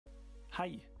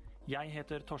Hei, jeg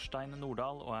heter Torstein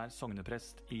Nordahl og er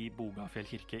sogneprest i Bogafjell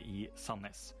kirke i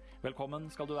Sandnes. Velkommen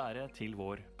skal du være til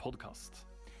vår podcast.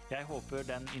 Jeg håper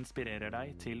den inspirerer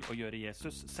deg til å gjøre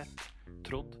Jesus sett,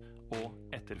 trodd og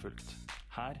etterfulgt.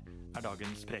 Her er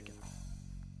dagens preken.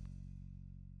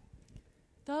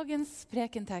 Dagens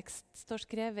prekentekst står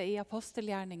skrevet i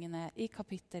apostelgjerningene i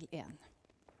kapittel 1.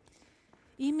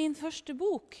 I min første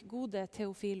bok, Gode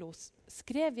Teofilos,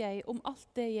 skrev jeg om alt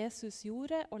det Jesus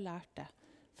gjorde og lærte,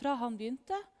 fra han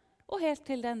begynte og helt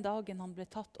til den dagen han ble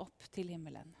tatt opp til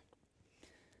himmelen.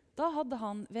 Da hadde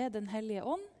han ved den hellige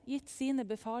ånd gitt sine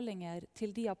befalinger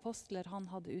til de apostler han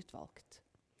hadde utvalgt.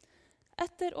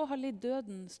 Etter å ha lidd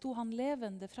døden sto han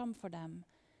levende framfor dem,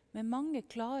 med mange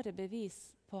klare bevis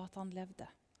på at han levde.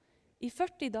 I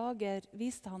 40 dager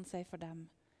viste han seg for dem,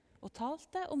 og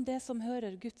talte om det som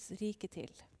hører Guds rike til.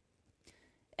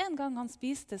 En gang han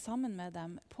spiste sammen med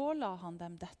dem, påla han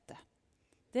dem dette.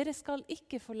 Dere skal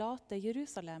ikke forlate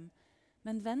Jerusalem,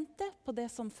 men vente på det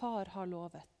som far har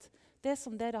lovet, det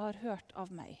som dere har hørt av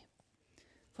meg.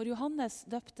 For Johannes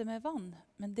døpte med vann,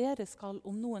 men dere skal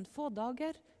om noen få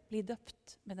dager bli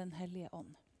døpt med den hellige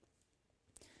ånd.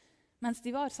 Mens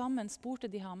de var sammen, spurte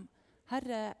de ham,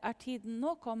 Herre, er tiden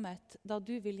nå kommet, da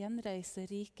du vil gjenreise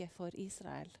riket for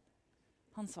Israel?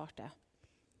 Han svarte,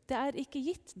 det er ikke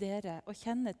gitt dere å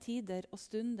kjenne tider og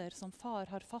stunder som far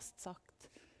har fastsatt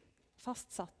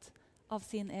av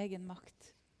sin egen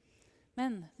makt.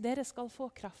 Men dere skal få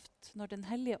kraft når den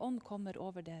hellige ånd kommer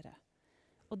over dere.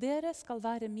 Og dere skal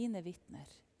være mine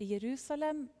vitner i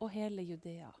Jerusalem og hele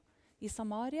Judea, i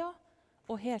Samaria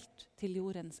og helt til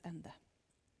jordens ende.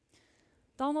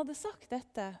 Da han hadde sagt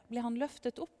dette, ble han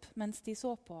løftet opp mens de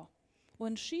så på, og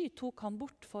en sky tok han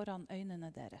bort foran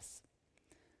øynene deres.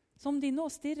 Som de nå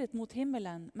stirret mot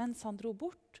himmelen mens han dro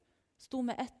bort, sto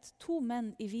med to menn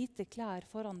i hvite klær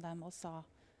foran dem og sa,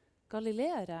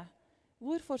 Galileere,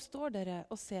 hvorfor står dere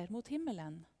og ser mot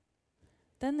himmelen?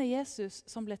 Denne Jesus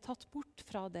som ble tatt bort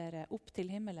fra dere opp til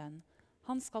himmelen,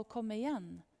 han skal komme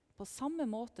igjen på samme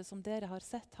måte som dere har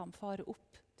sett ham fare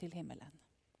opp til himmelen.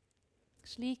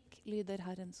 Slik lyder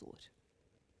Herrens ord.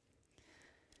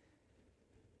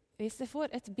 Hvis jeg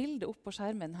får et bilde opp på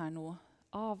skjermen her nå,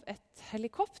 av et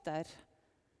helikopter.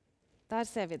 Der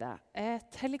ser vi det.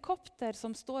 Et helikopter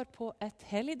som står på et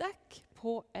helidekk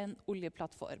på en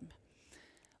oljeplattform.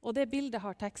 Og det bildet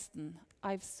har teksten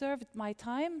I've served my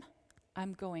time,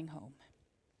 I'm going home.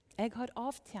 Jeg har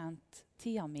avtjent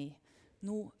tida mi,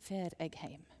 nå fer jeg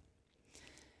hjem.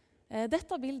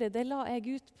 Dette bildet det la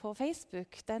jeg ut på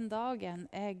Facebook den dagen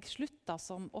jeg slutta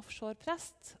som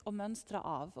offshoreprest og mønstra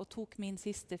av og tok min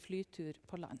siste flytur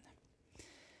på land.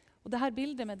 Og dette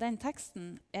bildet med den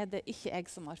teksten er det ikke jeg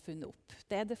som har funnet opp.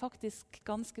 Det er det faktisk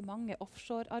ganske mange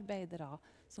offshorearbeidere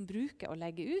som bruker å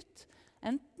legge ut,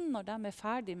 enten når de er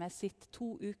ferdig med sitt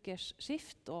 2 ukers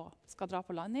skift og skal dra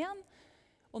på land igjen,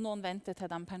 og noen venter til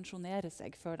de pensjonerer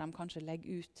seg før de kanskje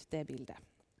legger ut det bildet.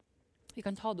 Vi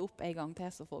kan ta det opp en gang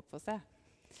til så folk får se.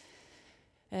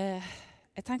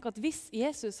 Jeg tenker at hvis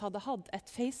Jesus hadde hatt et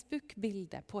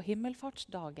Facebook-bilde på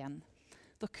himmelfartsdagen,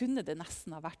 da kunne det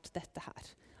nesten ha vært dette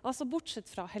her. Altså bortsett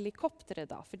fra helikopteret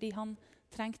da, fordi han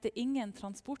trengte ingen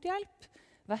transporthjelp,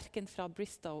 hverken fra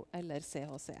Bristow eller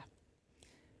CHC.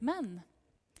 Men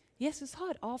Jesus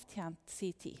har avtjent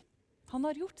sin tid. Han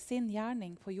har gjort sin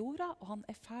gjerning på jorda, og han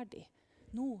er ferdig.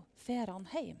 Nå fer han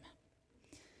hjem.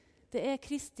 Det er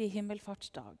Kristi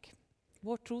himmelfartsdag.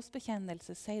 Vår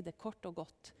trosbekjennelse sier det kort og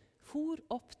godt. For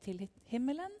opp til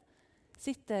himmelen,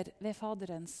 sitter ved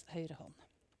Faderens høyre hånd.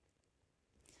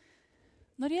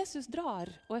 Når Jesus drar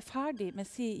og er ferdig med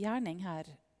sin gjerning her,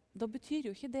 da betyr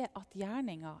jo ikke det at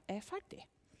gjerninga er ferdig.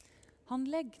 Han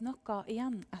legger noe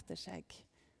igjen etter seg,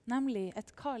 nemlig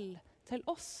et kall til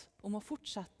oss om å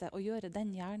fortsette å gjøre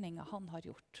den gjerninga han har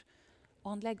gjort. Og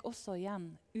han legger også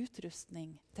igjen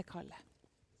utrustning til kallet.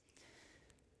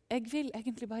 Jeg vil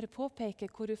egentlig bare påpeke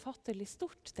hvor ufattelig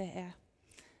stort det er.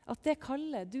 At det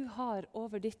kallet du har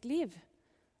over ditt liv,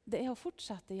 det er å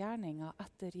fortsette gjerninga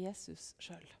etter Jesus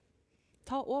selv.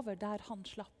 Ta over der han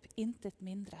slapp, intet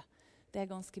mindre. Det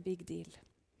er ganske big deal.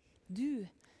 Du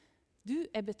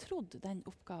er betrodd den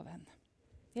oppgaven.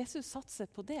 Jesus satser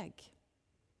på deg.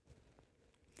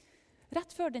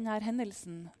 Rett før denne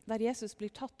hendelsen, der Jesus blir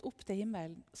tatt opp til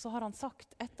himmelen, så har han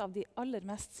sagt et av de aller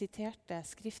mest siterte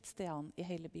skriftstedene i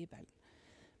hele Bibelen.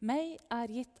 Meg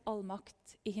er gitt all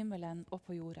makt i himmelen og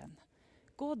på jorden.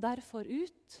 Gå derfor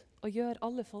ut og gjør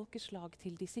alle folkeslag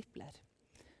til disipler.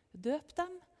 Døp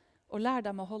dem og lær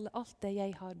dem å holde alt det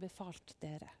jeg har befalt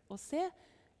dere. Og se,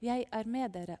 jeg er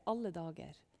med dere alle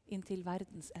dager, inntil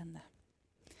verdens ende.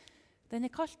 Den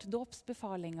er kalt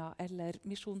dåpsbefalinga eller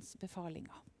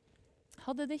misjonsbefalinga.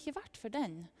 Hadde det ikke vært for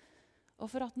den, og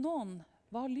for at noen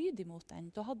var lydig mot den,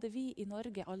 da hadde vi i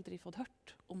Norge aldri fått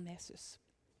hørt om Jesus.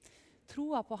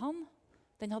 Troa på han,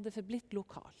 den hadde forblitt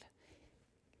lokal.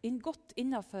 Godt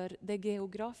innenfor det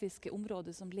geografiske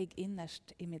området som ligger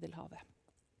innerst i Middelhavet.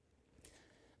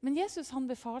 Men Jesus han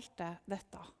befalte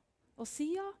dette, og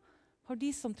siden har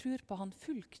de som tror på han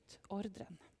fulgt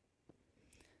ordren.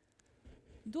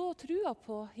 Da trua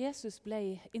på Jesus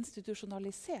ble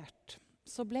institusjonalisert,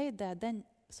 så ble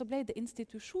det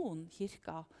institusjonen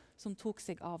kirka som tok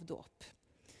seg av dåp.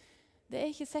 Det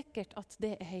er ikke sikkert at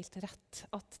det er helt rett,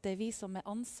 at det er vi som er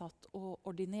ansatt og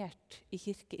ordinert i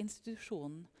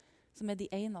kirkeinstitusjonen, som er de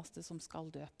eneste som skal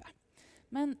døpe.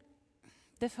 Men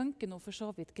det funker nå for så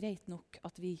vidt greit nok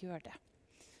at vi gjør det.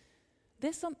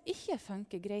 Det som ikke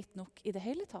funker greit nok i det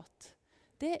hele tatt,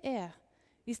 det er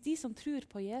hvis de som tror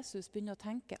på Jesus begynner å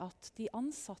tenke at de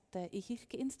ansatte i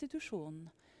kirkeinstitusjonen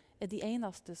er de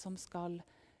eneste som skal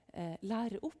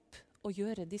lære opp og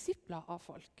gjøre disipler av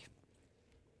folk.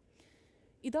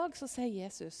 I dag så sier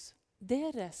Jesus,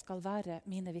 dere skal være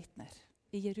mine vitner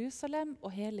i Jerusalem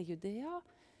og hele Judea,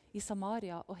 i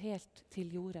Samaria og helt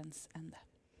til jordens ende.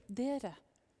 Dere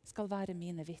skal være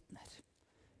mine vitner.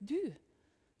 Du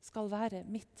skal være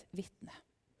mitt vitne.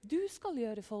 Du skal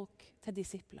gjøre folk til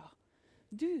disipler.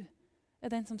 Du er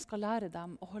den som skal lære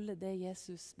dem å holde det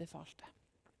Jesus befalte.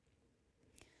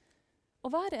 Å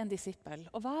være en disippel,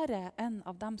 å være en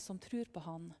av dem som tror på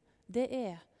han, det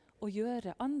er å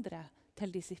gjøre andre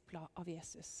til disipler av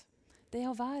Jesus. Det er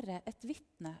å være et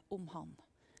vitne om han.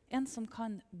 En som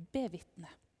kan bevitne.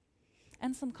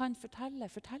 En som kan fortelle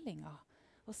fortellinger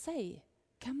og si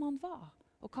hvem han var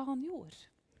og hva han gjorde.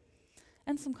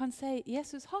 En som kan si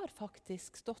Jesus har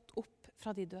faktisk stått opp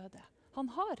fra de døde.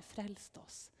 Han har frelst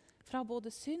oss fra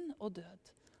både synd og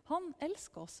død. Han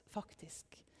elsker oss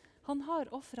faktisk. Han har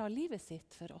offret livet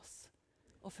sitt for oss,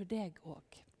 og for deg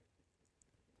også.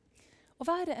 Å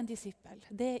være en disippel,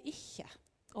 det er ikke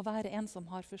å være en som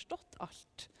har forstått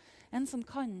alt. En som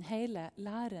kan hele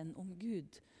læren om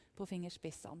Gud på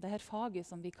fingerspissene. Det her faget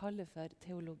som vi kaller for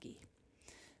teologi.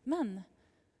 Men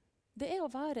det er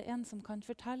å være en som kan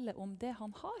fortelle om det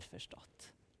han har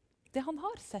forstått. Det han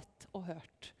har sett og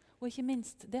hørt, og ikke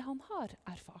minst det han har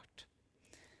erfart.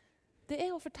 Det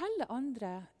er å fortelle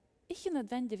andre ikke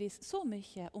nødvendigvis så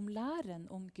mye om læren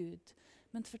om Gud,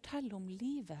 men fortelle om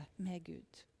livet med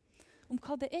Gud. Om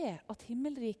hva det er at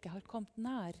himmelriket har kommet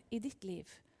nær i ditt liv.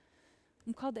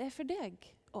 Om hva det er for deg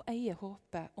å eie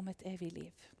håpet om et evig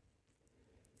liv.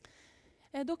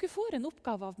 Dere får en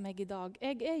oppgave av meg i dag.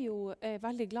 Jeg er jo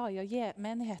veldig glad i å gi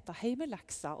menigheten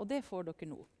heimelekser, og det får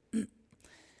dere nå.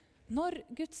 Når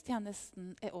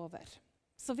gudstjenesten er over,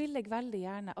 så vil jeg veldig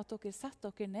gjerne at dere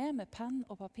setter dere ned med penn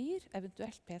og papir,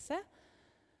 eventuelt PC,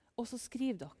 og så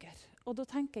skriver dere. Og da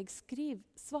tenker jeg skriv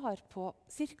svar på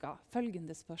cirka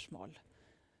følgende spørsmål.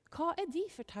 Hva er din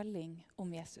fortelling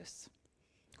om Jesus?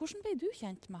 Hvordan ble du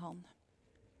kjent med han?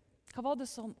 Hva var det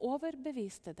som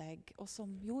overbeviste deg, og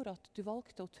som gjorde at du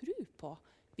valgte å tro på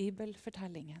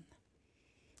bibelfortellingen?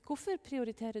 Hvorfor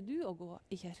prioriterer du å gå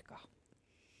i kirka?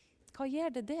 Hva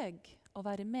gjør det deg å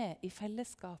være med i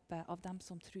fellesskapet av dem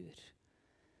som tror?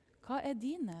 Hva er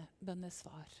dine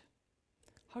bønnesvar?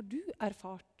 Har du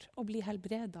erfart å bli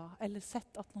helbredet, eller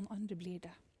sett at noen andre blir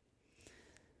det?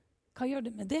 Hva gjør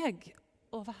det med deg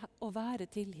å være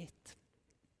tilgitt?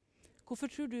 Hvorfor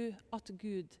tror du at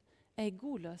Gud er en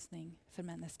god løsning for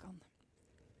menneskene?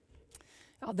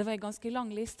 Ja, det var en ganske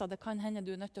lang liste. Det kan hende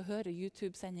du er nødt til å høre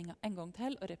YouTube-sendingen en gang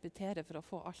til og repetere for å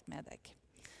få alt med deg.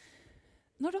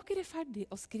 Når dere er ferdig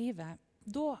å skrive,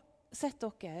 da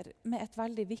sitter dere med et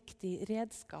veldig viktig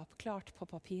redskap klart på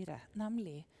papiret,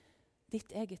 nemlig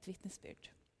ditt eget vitnesbyrd.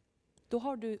 Da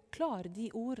har du klar de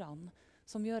ordene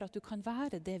som gjør at du kan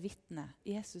være det vitne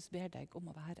Jesus ber deg om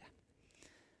å være.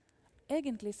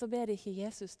 Egentlig så ber ikke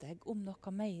Jesus deg om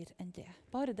noe mer enn det.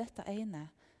 Bare dette ene,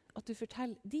 at du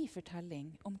forteller din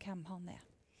fortelling om hvem han er.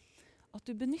 At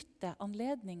du benytter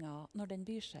anledningen når den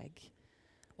byr seg,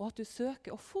 og at du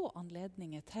søker å få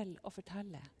anledninger til å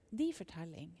fortelle din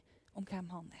fortelling om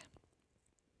hvem han er.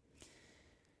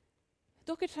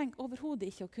 Dere trenger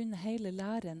overhodet ikke å kunne hele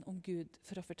læren om Gud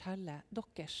for å fortelle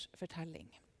deres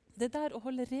fortelling. Det der å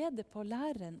holde rede på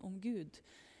læren om Gud,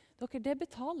 det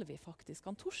betaler vi faktisk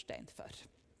han Torstein for.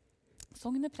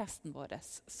 Sognepresten vår.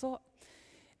 Så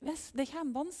hvis det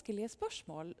kommer vanskelige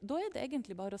spørsmål, da er det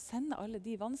egentlig bare å sende alle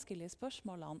de vanskelige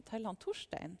spørsmålene til han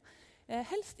Torstein.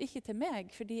 Helst ikke til meg,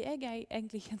 fordi jeg er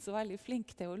egentlig ikke en så veldig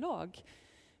flink teolog.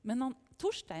 Men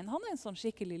Torstein han er en sånn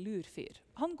skikkelig lur fyr.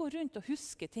 Han går rundt og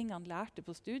husker ting han lærte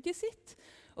på studiet sitt,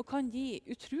 og kan gi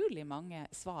utrolig mange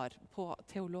svar på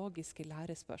teologiske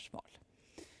lærespørsmål.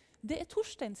 Det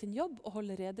Torstein sin jobb å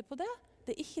holde rede på det.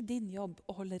 Det ikke din jobb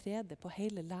å holde rede på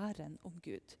hele læren om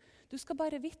Gud. Du skal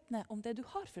bare vitne om det du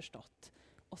har forstått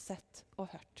og sett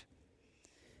og hørt.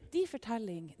 Din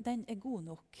fortelling, den god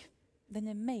nok. Den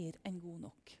mer enn god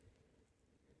nok.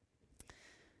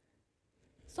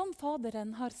 Som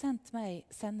Faderen har sendt meg,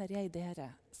 sender jeg dere,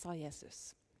 sa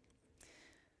Jesus.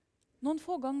 Noen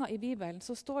få ganger i Bibelen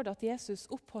så står det at Jesus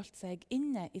oppholdt seg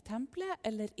inne i tempelet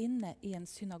eller inne i en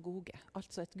synagoge,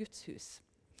 altså et gudshus.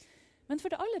 Men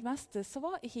for det aller meste så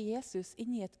var ikke Jesus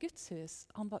inne i et gudshus,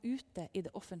 han var ute i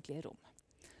det offentlige rom.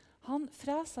 Han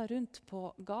fresa rundt på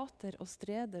gater og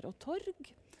streder og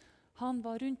torg. Han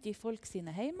var rundt i folk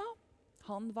sine heimer.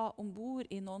 Han var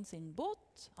ombord i noen sin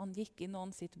båt. Han gikk i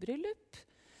noen sitt bryllup.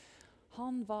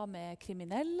 Han var med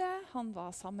kriminelle. Han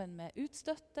var sammen med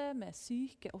utstøtte, med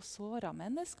syke og såra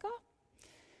mennesker.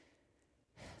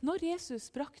 Når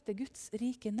Jesus brakte Guds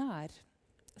rike nær,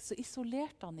 så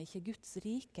isolerte han ikke Guds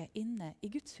rike inne i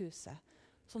Gudshuset,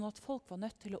 sånn at folk var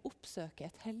nødt til å oppsøke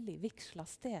et hellig vigsla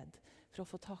sted for å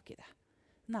få tak i det.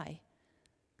 Nei,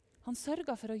 han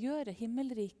sørget for å gjøre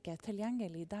himmelriket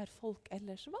tilgjengelig der folk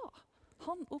ellers var.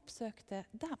 Han oppsøkte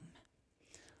dem.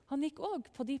 Han gikk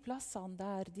også på de plassene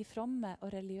der de fromme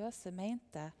og religiøse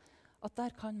mente at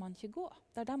der kan man ikke gå,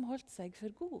 der de holdt seg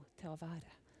for god til å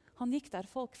være. Han gikk der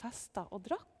folk festet og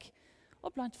drakk,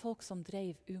 og blant folk som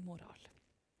drev umoral.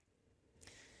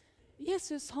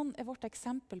 Jesus han vårt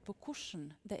eksempel på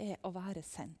hvordan det å være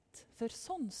sendt. For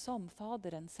sånn som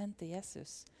Faderen sendte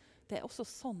Jesus, det også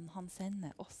sånn han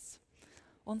sender oss.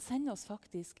 Og han sender oss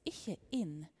faktisk ikke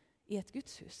inn i et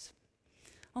gudshus.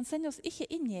 Han sender oss ikke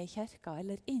inn i en kirke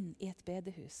eller inn i et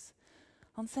bedehus.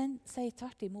 Han sier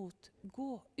tvert imot,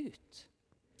 gå ut.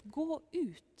 Gå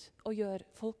ut og gjør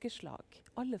folkeslag,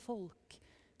 alle folk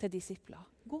til disipler.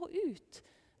 Gå ut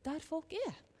der folk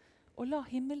og la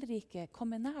himmelriket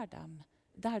komme nær dem,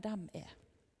 der de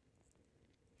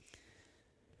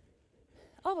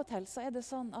Av og til så det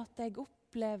sånn at jeg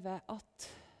opplever at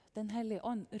Den hellige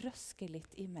ånd røsker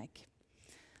litt i meg.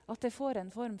 At jeg får en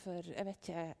form for, jeg vet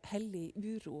ikke, hellig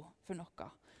uro for noe.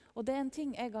 Og det en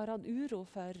ting jeg har hatt uro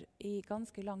for i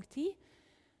ganske lang tid.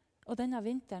 Og denne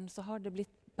vinteren så har det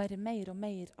blitt bare mer og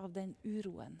mer av den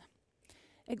uroen.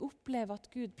 Jeg opplever at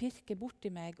Gud pirker bort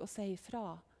i meg og sier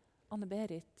fra,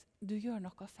 AnneBerit, du gjør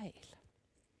noe feil.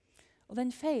 Og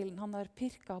den feilen han har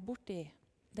pirket borti,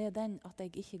 det den at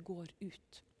jeg ikke går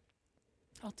ut.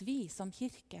 At vi som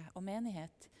kirke og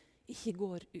menighet ikke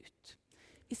går ut.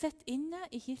 Vi sitter inne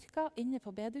i kirka, inne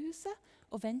på bedehuset,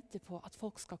 og venter på at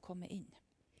folk skal komme inn.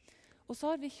 Og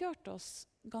så har vi kjørt oss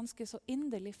ganske så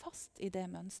inderlig fast i det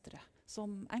mønstret.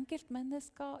 Som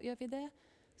enkeltmennesker gjør vi det,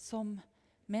 som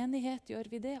menighet gjør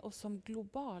vi det, og som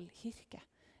global kirke.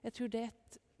 Jeg tror det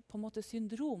et på en måte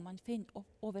syndrom man finner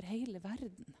over hele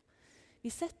verden. Vi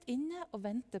sitter inne og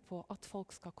venter på at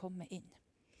folk skal komme inn.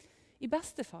 I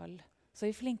beste fall så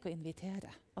vi flinke å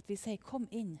invitere. At vi sier, kom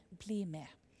inn, bli med.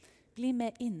 Bli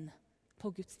med inn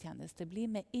på gudstjeneste, bli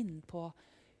med inn på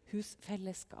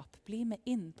husfellesskap, bli med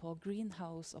inn på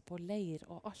greenhouse og på leir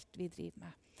og alt vi driver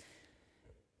med.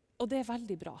 Og det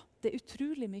veldig bra. Det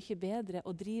utrolig mye bedre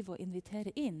å drive og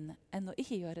invitere inn enn å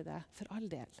ikke gjøre det, for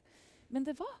all del. Men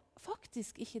det var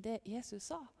faktisk ikke det Jesus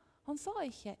sa. Han sa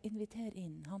ikke inviter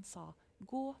inn, han sa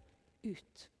gå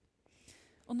ut.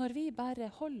 Og når vi bare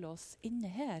holder oss inne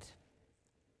her,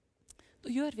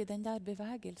 da gjør vi den der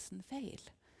bevegelsen feil.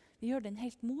 Vi gjør den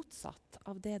helt motsatt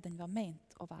av det den var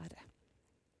ment å være.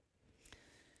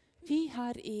 Vi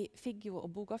her i Figgjo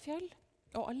og Bogafjell,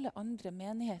 og alle andre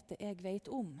menigheter jeg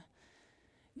vet om,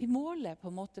 vi måler på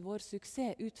en måte vår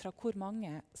suksess ut fra hvor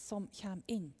mange som kommer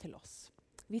inn til oss.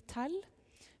 Vi teller.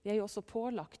 Vi jo også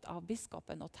pålagt av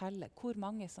biskopen å telle hvor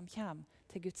mange som kommer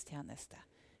til gudstjeneste.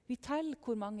 Vi teller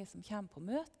hvor mange som kommer på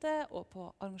møte og på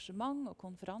arrangement og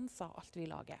konferanser og alt vi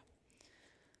lager.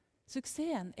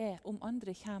 Suksessen om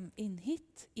andre kommer inn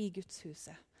hit i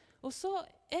Gudshuset. Og så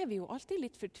vi jo alltid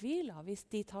litt fortvilet hvis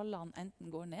de tallene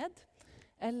enten går ned,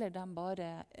 eller de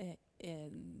bare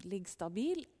ligger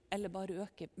stabil, eller bare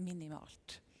øker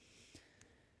minimalt.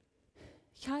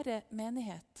 Kjære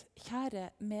menighet, kjære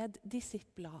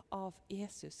meddisipler av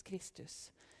Jesus Kristus.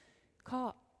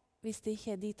 Hva hvis det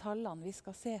ikke de tallene vi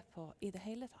skal se på i det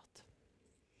hele tatt?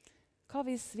 Hva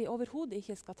hvis vi overhodet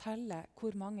ikke skal telle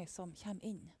hvor mange som kommer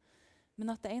inn?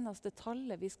 Men at det eneste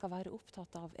tallet vi skal være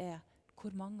opptatt av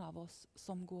hvor mange av oss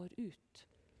som går ut.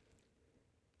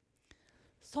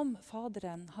 Som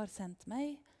Faderen har sendt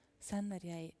meg, sender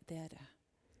jeg dere.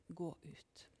 Gå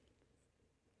ut.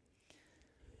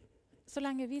 Så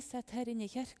lenge vi sitter her inne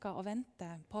i kirka og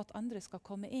venter på at andre skal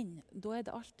komme inn, da er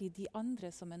det alltid de andre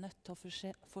som er nødt til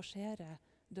å forsere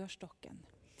dørstokken.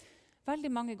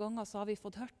 Veldig mange ganger så har vi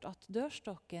fått hørt at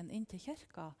dørstokken inn til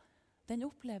kirka, den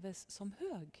oppleves som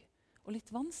høy og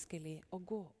litt vanskelig å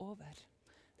gå over.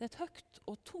 Det er et høyt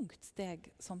og tungt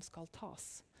steg som skal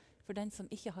tas for den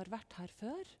som ikke har vært her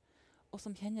før, og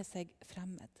som kjenner seg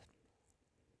fremmed.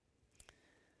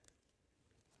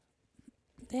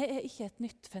 Det er ikke et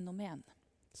nytt fenomen.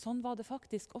 Sånn var det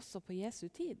faktisk også på Jesu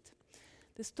tid.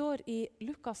 Det står i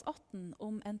Lukas 18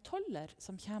 om en toller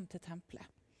som kommer til tempelet.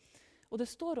 Og det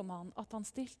står om han at han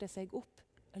stilte seg opp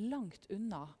langt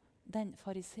unna den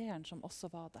fariseeren som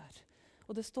også var der.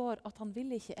 Og det står at han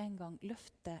ville ikke engang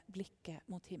løfte blikket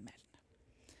mot himmelen.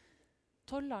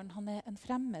 Tolleren han er en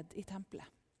fremmed i tempelet.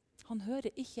 Han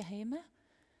hører ikke hjemme,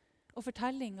 og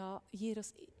fortellingen gir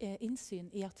oss innsyn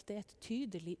i at det er et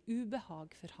tydelig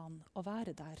ubehag for han å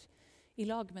være der, i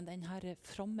lag med denne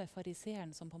fromme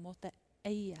fariseeren som på en måte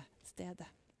eier stedet.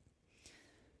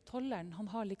 Tolleren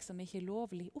han har liksom ikke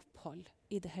lovlig opphold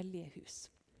i det hellige hus.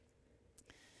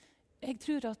 Jeg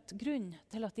tror at grunnen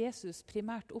til at Jesus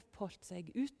primært oppholdt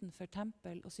seg utenfor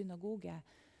tempel og synagoge,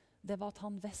 det var at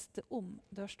han visste om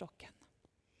dørstokken.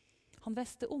 Han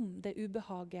visste om det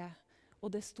ubehaget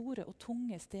og det store og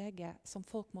tunge steget som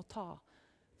folk må ta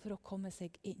for å komme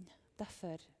seg inn.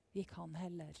 Derfor gikk han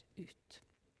heller ut.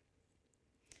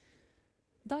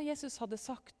 Da Jesus hadde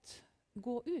sagt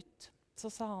 «gå ut», så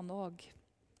sa han også,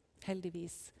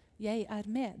 heldigvis, «jeg er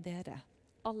med dere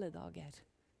alle dager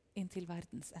inntil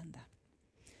verdens ende».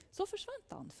 Så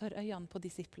forsvant han for øynene på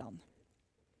disiplene.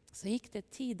 Så gikk det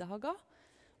 10 dager,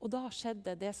 og da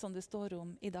skjedde det som det står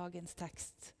om i dagens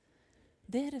tekst.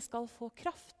 Dere skal få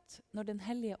kraft når den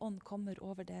hellige ånd kommer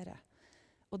over dere,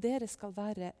 og dere skal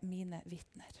være mine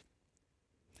vitner.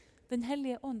 Den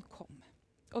hellige ånd kom,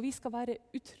 og vi skal være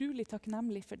utrolig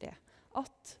takknemlige for det,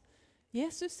 at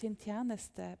Jesus sin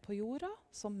tjeneste på jorda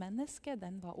som menneske,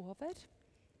 den var over.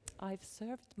 I've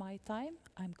served my time,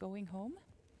 I'm going home.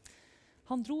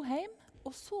 Han dro hjem,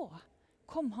 og så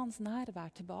kom hans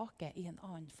nærvær tilbake i en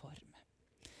annen form.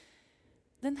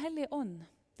 Den hellige ånd,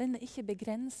 den er ikke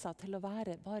begrenset til å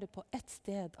være bare på ett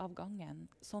sted av gangen,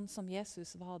 sånn som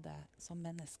Jesus var det som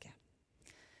menneske.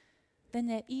 Den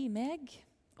er i meg,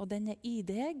 og den er i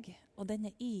deg, og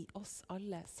den er i oss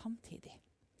alle samtidig.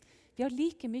 Vi har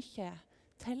like mye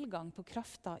tilgang på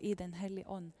krafta i den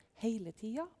hellige ånd hele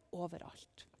tida,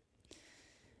 overalt.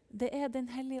 Det er den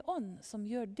hellige ånd som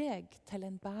gjør deg til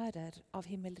en bærer av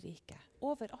himmelriket,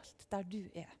 overalt der du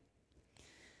er.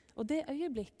 Og det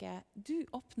øyeblikket du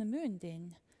åpner munnen din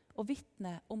og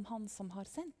vitner om han som har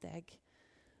sendt deg,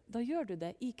 da gjør du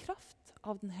det i kraft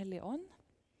av den hellige ånd,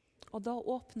 og da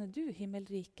åpner du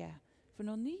himmelriket for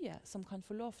noen nye som kan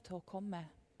få lov til å komme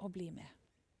og bli med.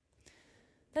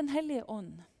 Den hellige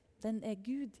ånd, den er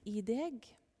Gud i deg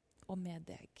og med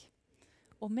deg.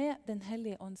 Og med den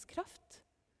hellige ånds kraft,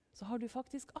 så har du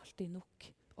faktisk alltid nok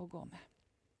å gå med.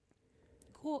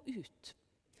 Gå ut.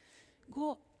 Gå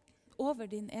over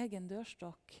din egen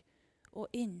dørstokk og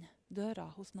inn døra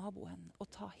hos naboen og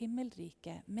ta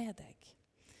himmelriket med deg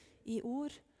i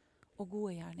ord og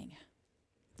gode gjerninger.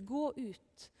 Gå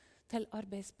ut til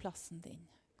arbeidsplassen din.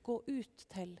 Gå ut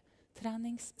til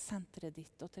treningssenteret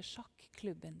ditt og til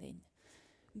sjakklubben din.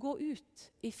 Gå ut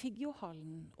i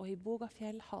Figgjohallen og i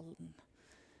Bogafjellhallen.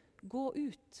 Gå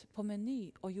ut på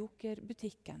Meny og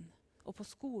Jokerbutikken og på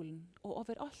skolen og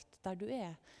overalt der du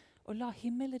er, og la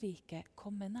himmelriket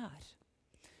komme nær.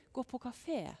 Gå på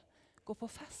kafé, gå på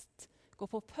fest, gå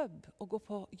på pub og gå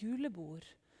på julebord,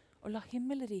 og la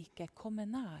himmelriket komme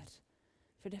nær,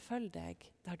 for det følger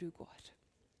deg der du går.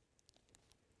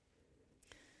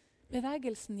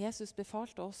 Bevegelsen Jesus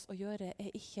befalte oss å gjøre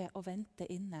er ikke å vente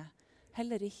inne,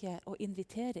 heller ikke å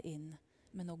invitere inn,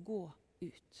 men å gå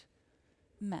ut.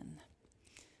 Men,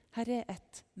 her er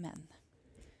et men.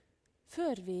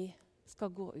 Før vi skal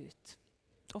gå ut,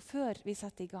 og før vi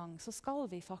setter i gang, så skal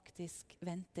vi faktisk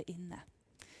vente inne.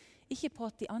 Ikke på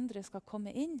at de andre skal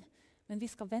komme inn, men vi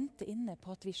skal vente inne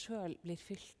på at vi selv blir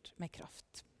fylt med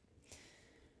kraft.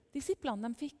 Disiplene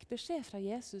de fikk beskjed fra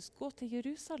Jesus, gå til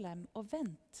Jerusalem og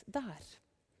vent der.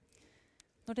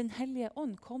 Når den hellige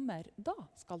ånd kommer, da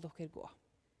skal dere gå.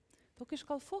 Dere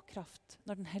skal få kraft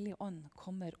når den hellige ånd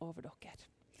kommer over dere.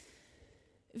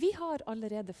 Vi har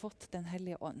allerede fått den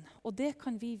hellige ånd, og det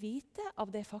kan vi vite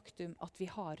av det faktum at vi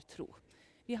har tro.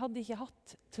 Vi hadde ikke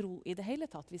hatt tro i det hele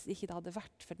tatt hvis ikke det hadde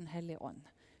vært for den hellige ånd.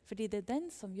 Fordi det er den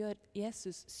som gjør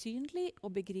Jesus synlig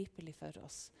og begripelig for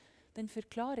oss. Den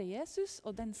forklarer Jesus,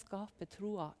 og den skaper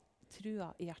trua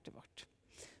i hjertet vårt.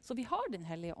 Så vi har den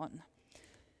hellige ånd.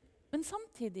 Men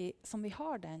samtidig som vi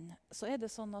har den, så er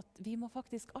det sånn at vi må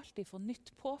faktisk alltid få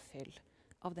nytt påfyll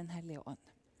av den hellige ånd.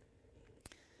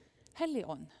 Hellig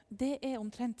ånd, det er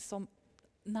omtrent som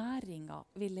næringa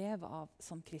vi lever av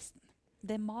som kristen.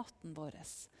 Det er maten vår.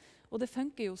 Og det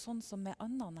funker jo sånn som med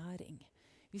annen næring.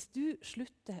 Hvis du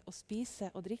slutter å spise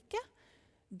og drikke,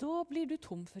 da blir du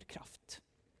tom for kraft.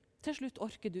 Til slutt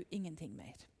orker du ingenting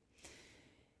mer.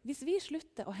 Hvis vi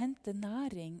slutter å hente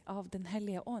næring av den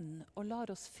hellige ånd og lar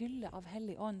oss fylle av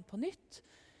hellig ånd på nytt,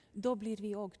 da blir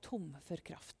vi også tom for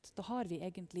kraft. Da har vi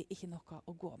egentlig ikke noe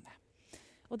å gå med.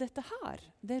 Og dette her,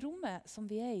 det rommet som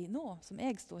vi er i nå, som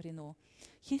jeg står i nå,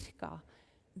 kirka,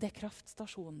 det er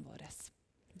kraftstasjonen vår.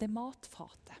 Det er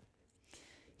matfatet.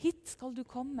 Hit skal du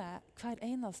komme hver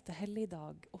eneste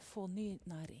helligdag og få ny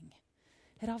næring.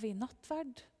 Her har vi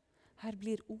nattverd, her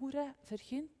blir ordet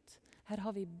forkynt, her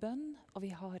har vi bønn og vi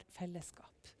har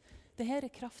fellesskap. Dette er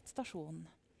kraftstasjonen.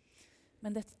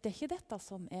 Men det er ikke dette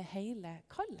som er hele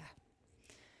kallet.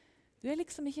 Du er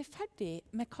liksom ikke ferdig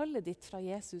med kallet ditt fra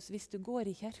Jesus hvis du går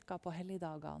i kirka på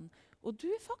helligdagene. Og du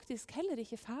er faktisk heller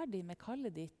ikke ferdig med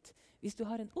kallet ditt hvis du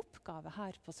har en oppgave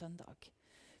her på søndag.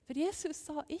 For Jesus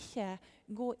sa ikke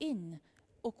gå inn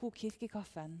og kok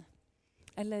kirkekaffen,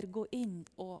 eller gå inn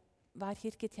og være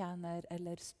kirketjener,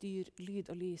 eller styr lyd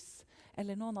og lys,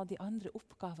 eller noen av de andre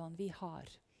oppgavene vi har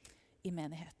i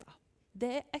menigheten.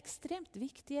 Det er ekstremt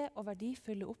viktige og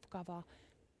verdifulle oppgaver,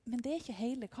 men det er ikke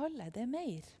hele kallet, det er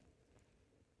mer.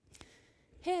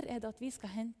 Her er det at vi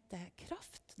skal hente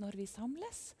kraft når vi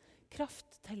samles,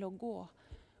 kraft til å gå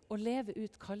og leve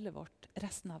ut kallet vårt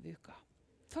resten av uka.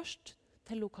 Først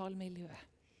til lokalmiljøet,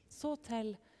 så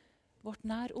til vårt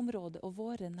nærområde og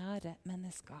våre nære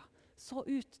mennesker, så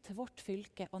ut til vårt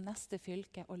fylke og neste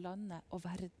fylke og landet og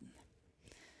verden.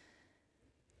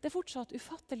 Det er fortsatt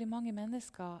ufattelig mange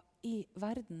mennesker i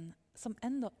verden som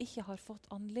ennå ikke har fått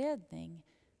anledning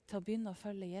til å begynne å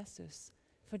følge Jesus,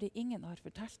 fordi ingen har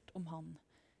fortalt om han.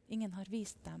 Ingen har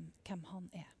vist dem hvem han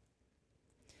er.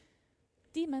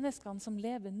 De menneskene som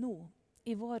lever nå,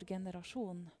 i vår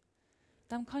generasjon,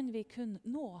 dem kan vi kun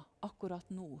nå akkurat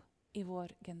nå i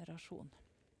vår generasjon.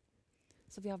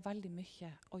 Så vi har veldig mye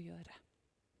å gjøre.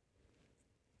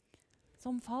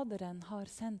 Som Faderen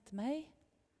har sendt meg,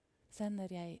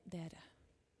 sender jeg dere.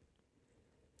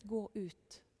 Gå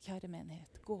ut, kjære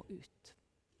menighet, gå ut.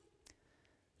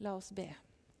 La oss be.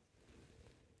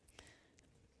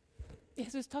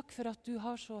 Jesus, takk for at du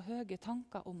har så høye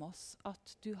tanker om oss,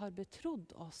 at du har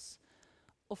betrodd oss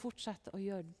å fortsette å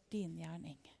gjøre din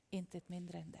gjerning, intet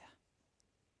mindre enn det.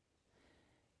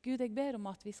 Gud, jeg ber om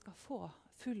at vi skal få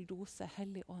full dose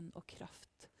hellig ånd og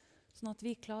kraft, sånn at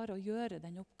vi klarer å gjøre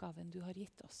den oppgaven du har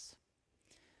gitt oss.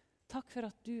 Takk for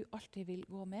at du alltid vil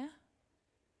gå med,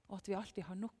 og at vi alltid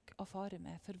har nok å fare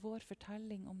med, for vår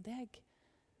fortelling om deg,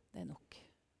 det er nok.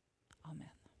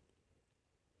 Amen.